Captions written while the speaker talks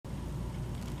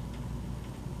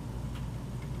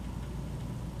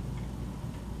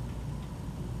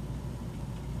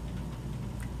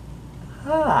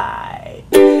Hi.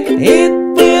 It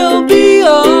will be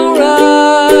alright.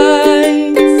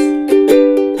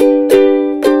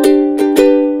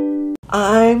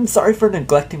 I'm sorry for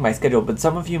neglecting my schedule, but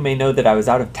some of you may know that I was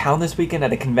out of town this weekend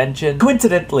at a convention.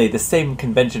 Coincidentally, the same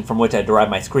convention from which I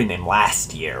derived my screen name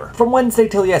last year. From Wednesday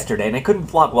till yesterday, and I couldn't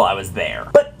vlog while I was there.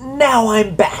 But now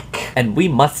I'm back! And we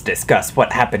must discuss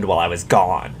what happened while I was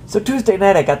gone. So Tuesday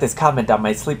night I got this comment on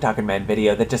my Sleep Talkin' Man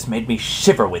video that just made me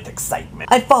shiver with excitement.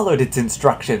 I followed its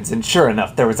instructions, and sure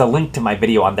enough, there was a link to my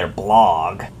video on their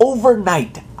blog.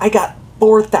 Overnight, I got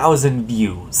 4,000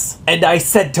 views. And I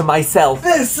said to myself,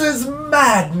 this is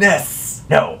madness!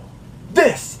 No,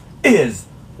 this is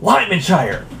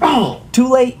Lymanshire! Oh. Too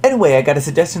late. Anyway, I got a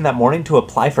suggestion that morning to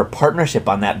apply for partnership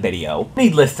on that video.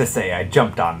 Needless to say, I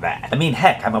jumped on that. I mean,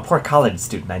 heck, I'm a poor college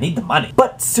student, I need the money.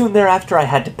 But soon thereafter, I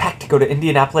had to pack to go to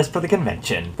Indianapolis for the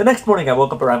convention. The next morning, I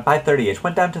woke up around 5:30ish,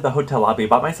 went down to the hotel lobby,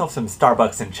 bought myself some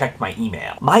Starbucks, and checked my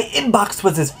email. My inbox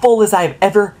was as full as I've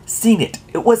ever seen it.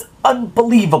 It was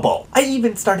unbelievable. I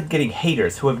even started getting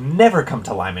haters who have never come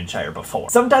to Lymanshire before.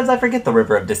 Sometimes I forget the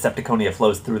river of Decepticonia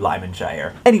flows through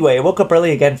Lymanshire. Anyway, I woke up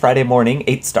early again Friday morning,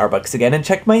 ate Starbucks again, and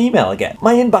checked my email again.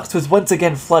 My inbox was once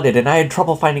again flooded, and I had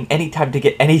trouble finding any time to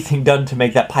get anything done to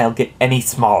make that pile get any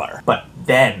smaller. But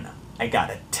then I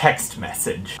got a text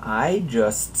message. I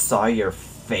just saw your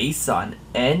face on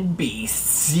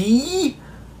NBC?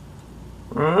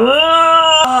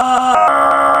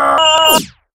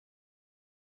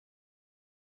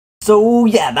 So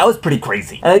yeah, that was pretty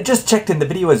crazy. And I just checked and the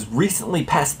video has recently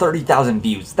passed 30,000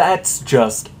 views. That's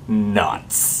just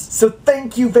nuts. So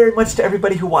thank you very much to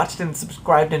everybody who watched and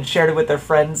subscribed and shared it with their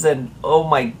friends, and oh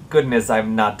my goodness,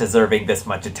 I'm not deserving this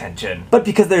much attention. But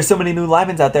because there's so many new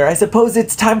Lymans out there, I suppose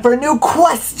it's time for a new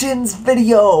questions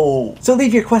video! So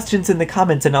leave your questions in the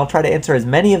comments and I'll try to answer as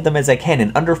many of them as I can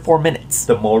in under 4 minutes.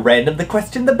 The more random the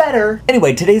question, the better.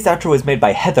 Anyway, today's outro was made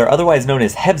by Heather, otherwise known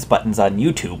as Hebs Buttons on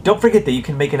YouTube. Don't forget that you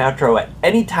can make an outro at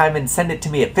any time and send it to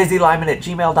me at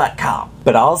fizzylyman@gmail.com.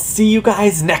 But I'll see you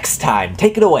guys next time.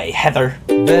 Take it away, Heather.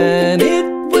 Then it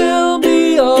will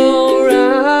be all